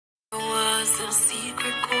a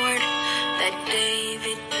secret chord that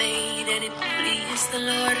David played and it pleased the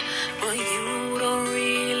Lord. But you don't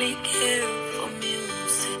really care for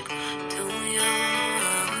music, do you?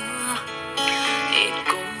 It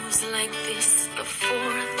goes like this: the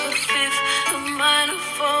fourth, the fifth, the minor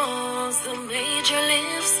falls, the major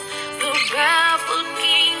lifts, the baffled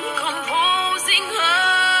king composing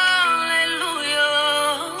hallelujah,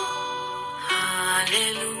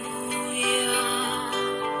 hallelujah,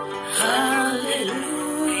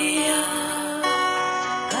 hallelujah,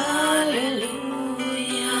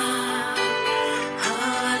 hallelujah,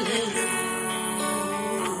 hallelujah.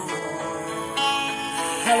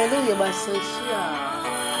 Hallelujah, my sister.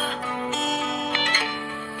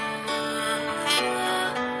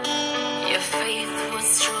 Your faith was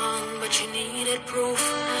strong, but you needed proof.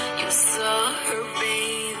 You saw her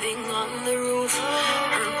bathing on the roof,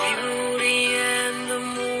 her beauty and the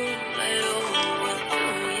moonlight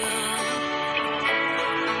overthrew you.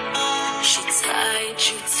 She tied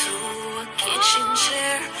you to a kitchen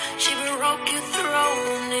chair, she broke your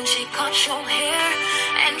throne and she cut your hair,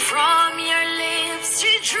 and from your lips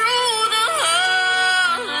she drew the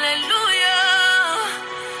hallelujah,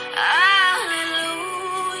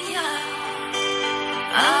 hallelujah,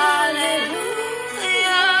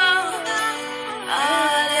 hallelujah,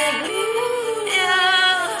 hallelujah,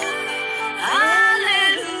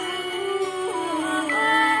 hallelujah.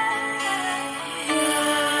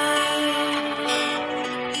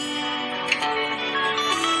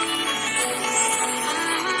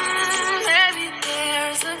 Maybe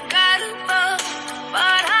there's a God above,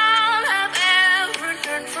 but all I've ever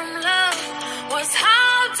learned from love was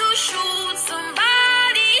how to shoot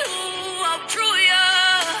somebody who outdrew you.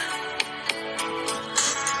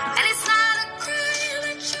 And it's not a cry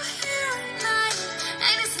that you hear at night,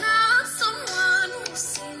 and it's not someone who's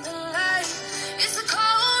seen the light. It's a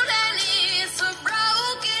cold and it's a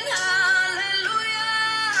broken hallelujah,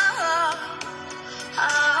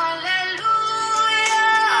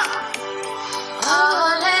 hallelujah,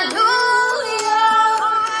 hallelujah,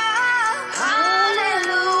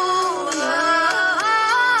 hallelujah,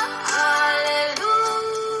 hallelujah.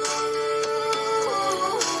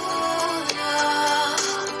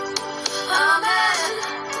 Amen,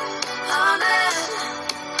 amen, amen,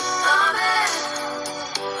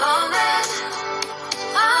 amen,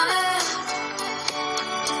 amen,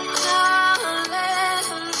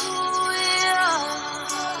 hallelujah.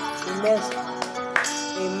 Amen.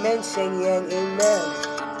 Amen, Sheng Yang. Amen.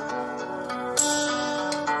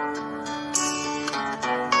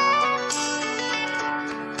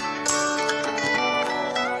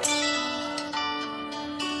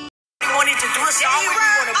 Wanted to do a song with me,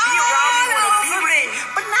 wanna be around me, wanna be with me.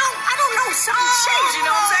 But now, I don't know, something changed, you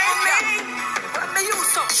know what I'm saying, man? But me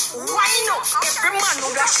used to wind up, every man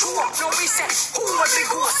know that show up. Now we say, who was the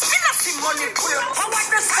ghost? Me not see money pull up. I want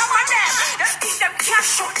the some of them. That think them can't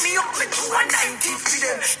shut me up, me do a 90 for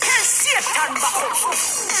them. Tell Satan back up.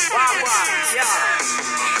 Wow,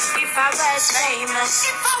 yeah. If I was famous,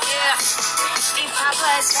 yeah. If I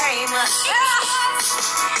was famous,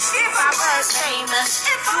 if I was famous,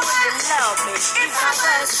 you would love me. If I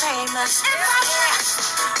was famous,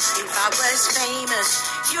 if I was famous,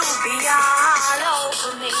 you'd be all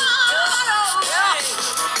over me.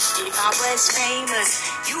 If I was famous,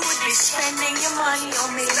 you would be spending your money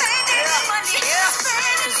on me.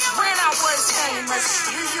 When I was famous,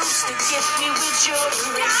 you used to gift me with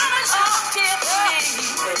jewelry.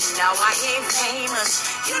 But now I ain't famous,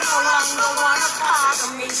 you no longer wanna part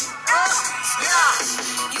of me.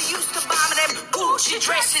 You used to buy me them Gucci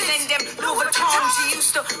dresses and them Louis Vuittons. You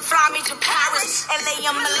used to fly me to Paris, LA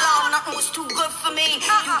and Milan. Nothing was too good for me.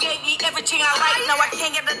 You gave me everything I liked. Now I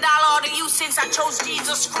can't get $1 out of you since I chose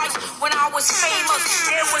Jesus Christ. When I was famous,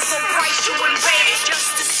 there was no price you wouldn't pay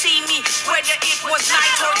just to see me, whether it was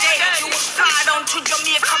night or day. You would fly down to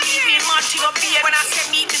Jamaica, meet me in Montego Bay. When I said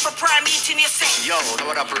meet me for prayer meeting, you said, Yo,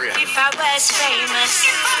 what up, Maria? If I was famous,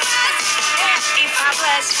 if I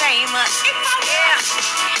was famous,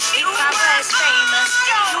 if I was famous,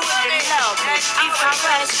 you would love me. If I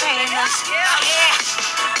was famous,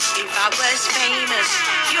 if I was famous,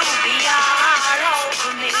 you'd be all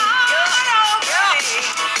over me.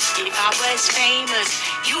 If I was famous,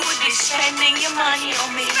 you would be spending your money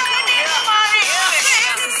on me. When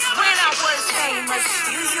I was famous,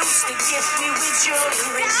 you used to gift me with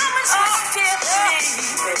jewelry.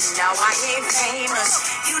 But now I ain't famous,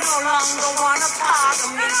 you no longer wanna part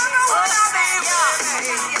of me.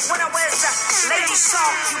 when I was Lady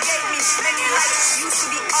Song, you gave me many lights. Used to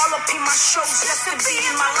be all up in my shows just to be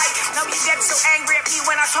in my light. Now you get so angry at me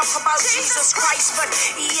when I talk about Jesus Christ, but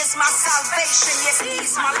He is my salvation. Yes, He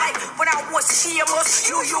is my life. When I was famous,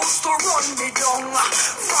 you used to run me down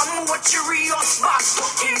from Watcherios back to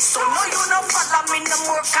Kingston. No, you don't follow me no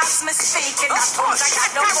more, cause me speaking that tongues. I got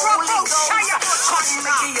the Holy Ghost. Come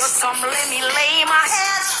me give you some, let me lay my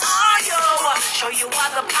hands on you. Show you what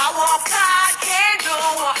the power of God can do.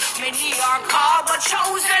 Many are called, but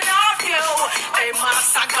chosen are few. Hey,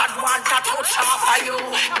 Master God want to touch off of you.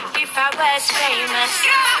 If I was famous,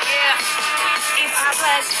 if I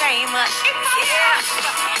was famous,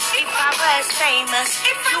 if I was famous,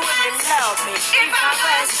 you would love me. If I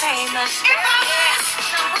was famous, if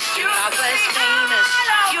I was famous,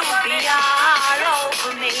 you'd be all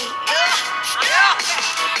over me.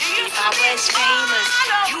 If I was famous,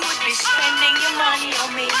 you would be spending your money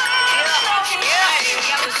on me.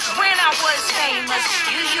 When I was famous,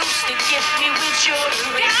 you used to gift me with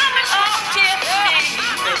jewelry. Oh, Tiffany.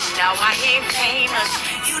 But now I ain't famous.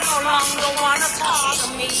 You no longer wanna talk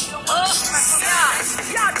to me. Oh,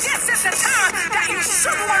 yeah, this is the time that you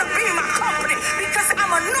should want to be in my company because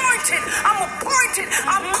I'm anointed, I'm appointed,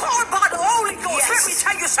 I'm called by the Holy Ghost. Let me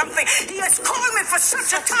tell you something. He has called me for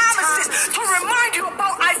such a time as this to remind you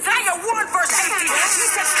about Isaiah 1 verse 18. He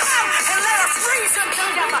said, come and let us reason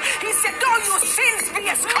together. He said, though your sins be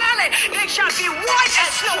as scarlet, they shall be white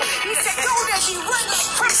as snow. He said, though they be red like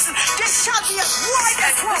crimson, they shall be as white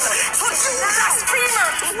as wool. So you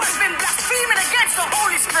blasphemers who have been blaspheming against the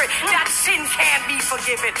Holy Spirit, that sin can't be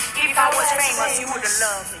forgiven. If I was famous, you would have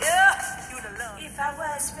loved me. You would have loved me. If I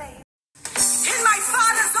was famous. In my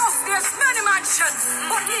Father's house there's many mansions,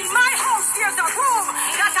 but in my house there's a room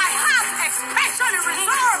that I have especially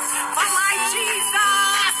reserved for my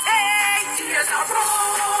Jesus. Hey, there's a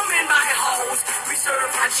room in my house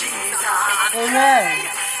reserved for Jesus. Amen.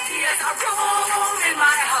 There's a room in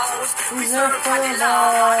my house reserved for the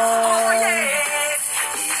Lord. Oh yes,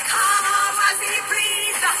 He come as He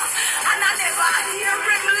please, and I never hear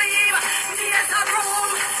Him leave. There's a room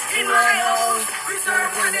in my house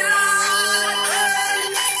reserved for the Lord.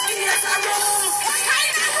 There's a room, what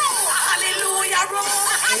kind of room? Hallelujah room,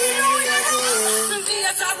 hallelujah room.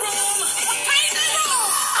 There's a room, what kind of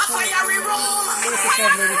room? A fiery room,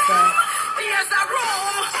 fiery room. There's a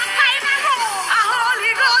room, what kind of room? A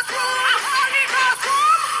Holy Ghost room, a Holy Ghost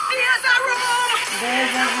room. There's a room,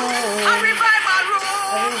 a revival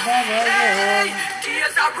room. Hey,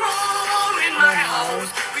 there's a room in my house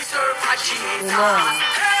reserved for Jesus.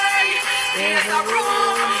 Hey, there's a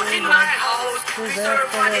room in my house reserved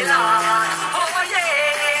for the Lord. Oh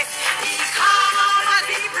yeah, He come as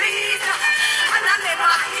He please, and I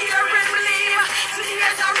never hear Him leave.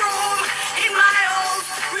 There's a room in my house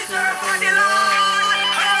reserved for the Lord.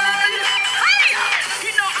 Hey, He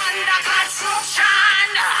no under construction,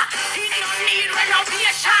 He no need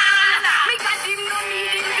renovation. Me got Him no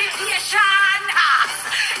need invitation.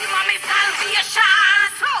 Him a me salvation,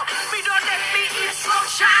 so me don't let me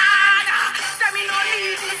instruction. Say me no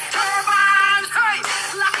need disturbance. Hey,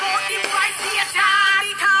 lock out the bright Satan,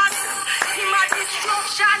 because Him a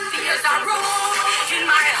destruction. There's a room in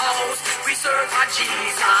my house reserved for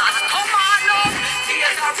Jesus. Come on up,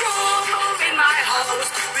 there's a room in my house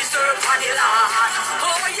reserved for the Lord.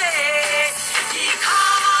 Oh yeah, He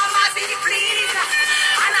come as He please,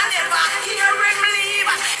 and I never hear Him leave.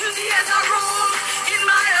 There's a room in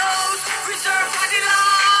my house reserved for the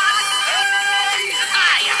Lord. Hey,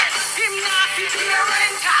 Him not be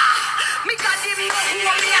enter. Me got Him no who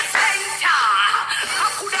me a center. I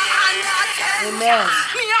coulda understand. Amen.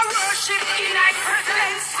 Me a worship in Thy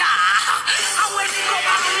presence. And when He go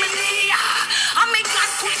back me knee, and me God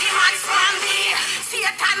put Him hands on me.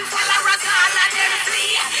 Satan followers all of them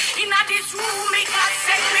flee. Inna this room me God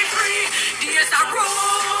set me free. There's a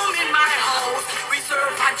room in my house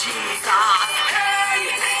reserved for Jesus.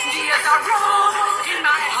 Hey, there's a room in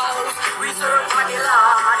my house reserved for the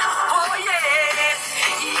Lord. Oh yes,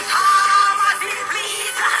 He come as He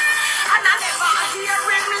please, and I never hear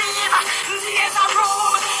Him leave. There's a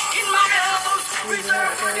room in my house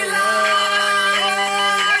reserved for the Lord.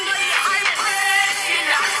 I pray in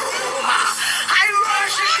that room, I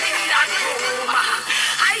worship in that room,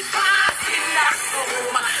 I fast in that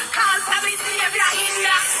room, call for me Savior in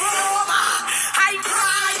that room, I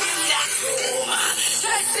cry in that room,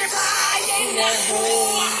 testify in that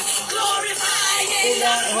room, glorify in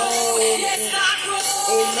that room, yes that room.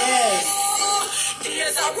 Amen.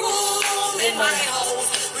 There's a room in my house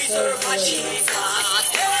reserved for Jesus.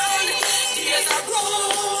 Hey, there's a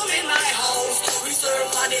room in my house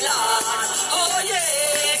reserved for the Lord. Oh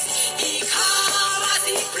yes, He come as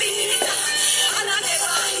He please.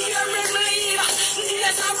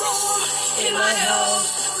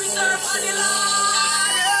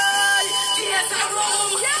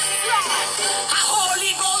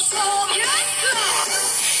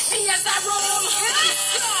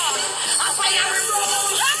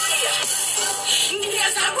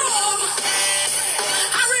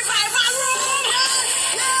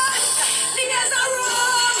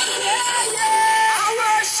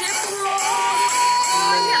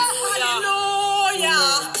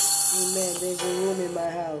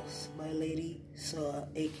 Dancehall,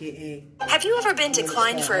 aka. Have you ever been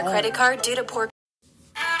declined for a credit card due to poor?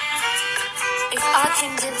 If I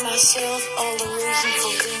can give myself all the reason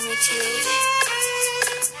for being with you,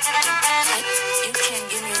 you can't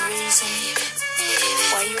give me a reason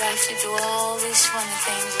why you have to do all these funny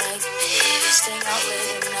things like staying out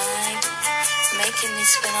late at night, making me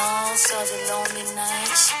spend all sorts of lonely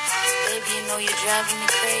nights. Baby, you know you're driving me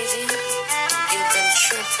crazy. You've been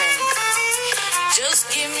tripping.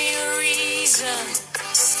 Just give me a reason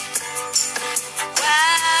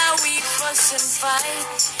why we fuss and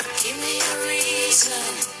fight. Give me a reason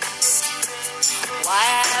why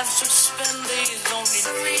I have to spend these lonely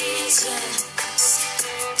reasons.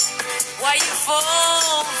 Why you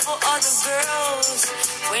fall for other girls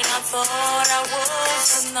when I thought I was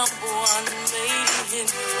the number one lady in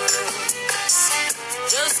the world?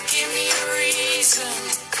 Just give me a reason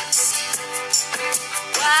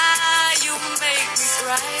why you make me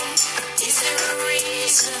cry. Is there a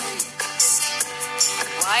reason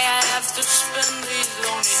why I have to spend these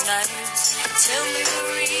lonely nights? Tell me the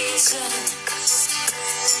reason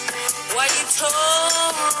why you tour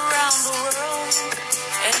around the world,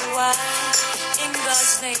 and why in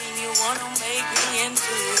God's name you wanna make me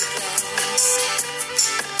into your plans.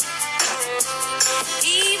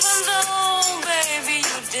 Even though, baby,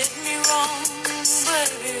 you did me wrong,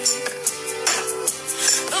 baby,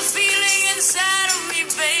 the feeling inside of me,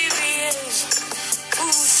 baby, is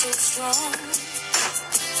ooh so strong.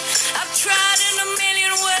 I've tried in a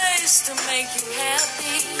million ways to make you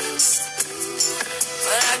happy,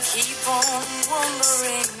 but I keep on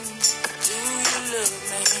wondering, do you love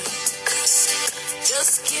me?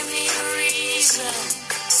 Just give me a reason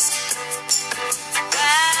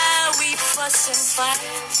why we fuss and fight.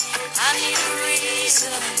 I need a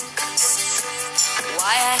reason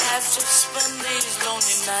why I have to spend these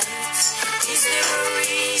lonely nights. Is there a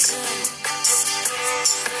reason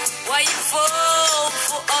why you fall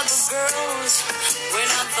for other girls when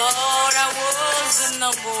I thought I was the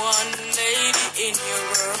number one lady in your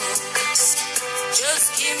world?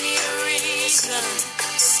 Just give me a reason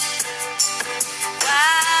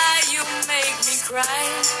why you make me cry.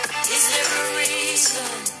 Is there a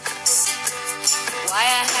reason why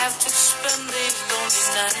I have to spend these lonely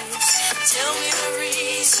nights? Tell me the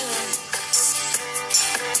reason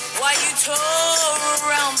why you tour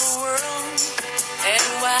around the world, and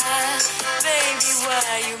why, baby,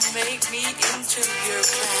 why you make me into your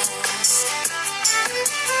plans.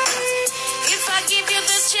 If I give you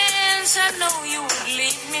the chance, I know you would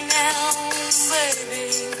leave me now,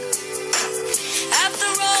 baby. After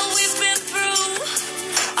all we've been through,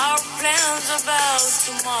 our plans about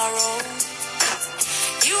tomorrow.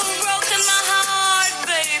 You've broken my heart,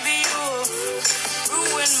 baby, you've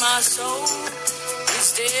ruined my soul.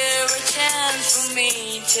 Is there a chance for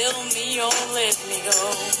me? Tell me or let me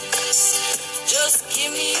go. Just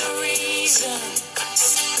give me a reason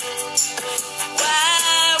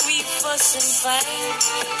why we fuss and fight.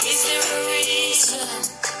 Is there a reason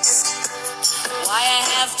why I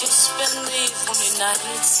have to spend these lonely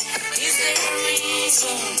nights? Is there a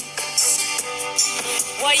reason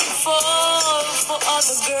why you fall for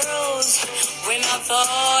other girls when I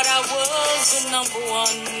thought I was the number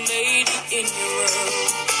one lady in the world?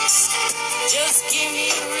 Just give me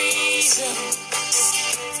a reason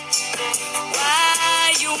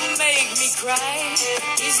why you make me cry.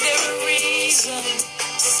 Is there a reason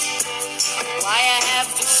why I have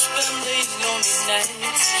to spend these lonely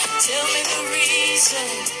nights? Tell me the reason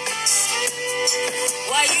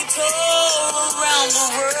why you tour around the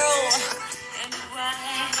world, and why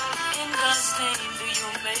in God's name do you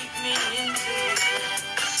make me into your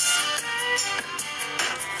plans?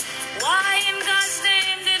 Why in God's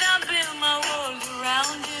name did I build my world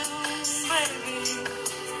around you, baby?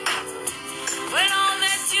 When all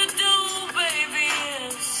that you do, baby,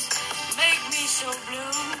 is make me so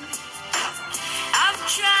blue. I've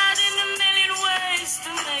tried in a million ways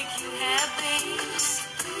to make you happy,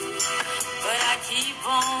 but I keep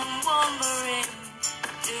on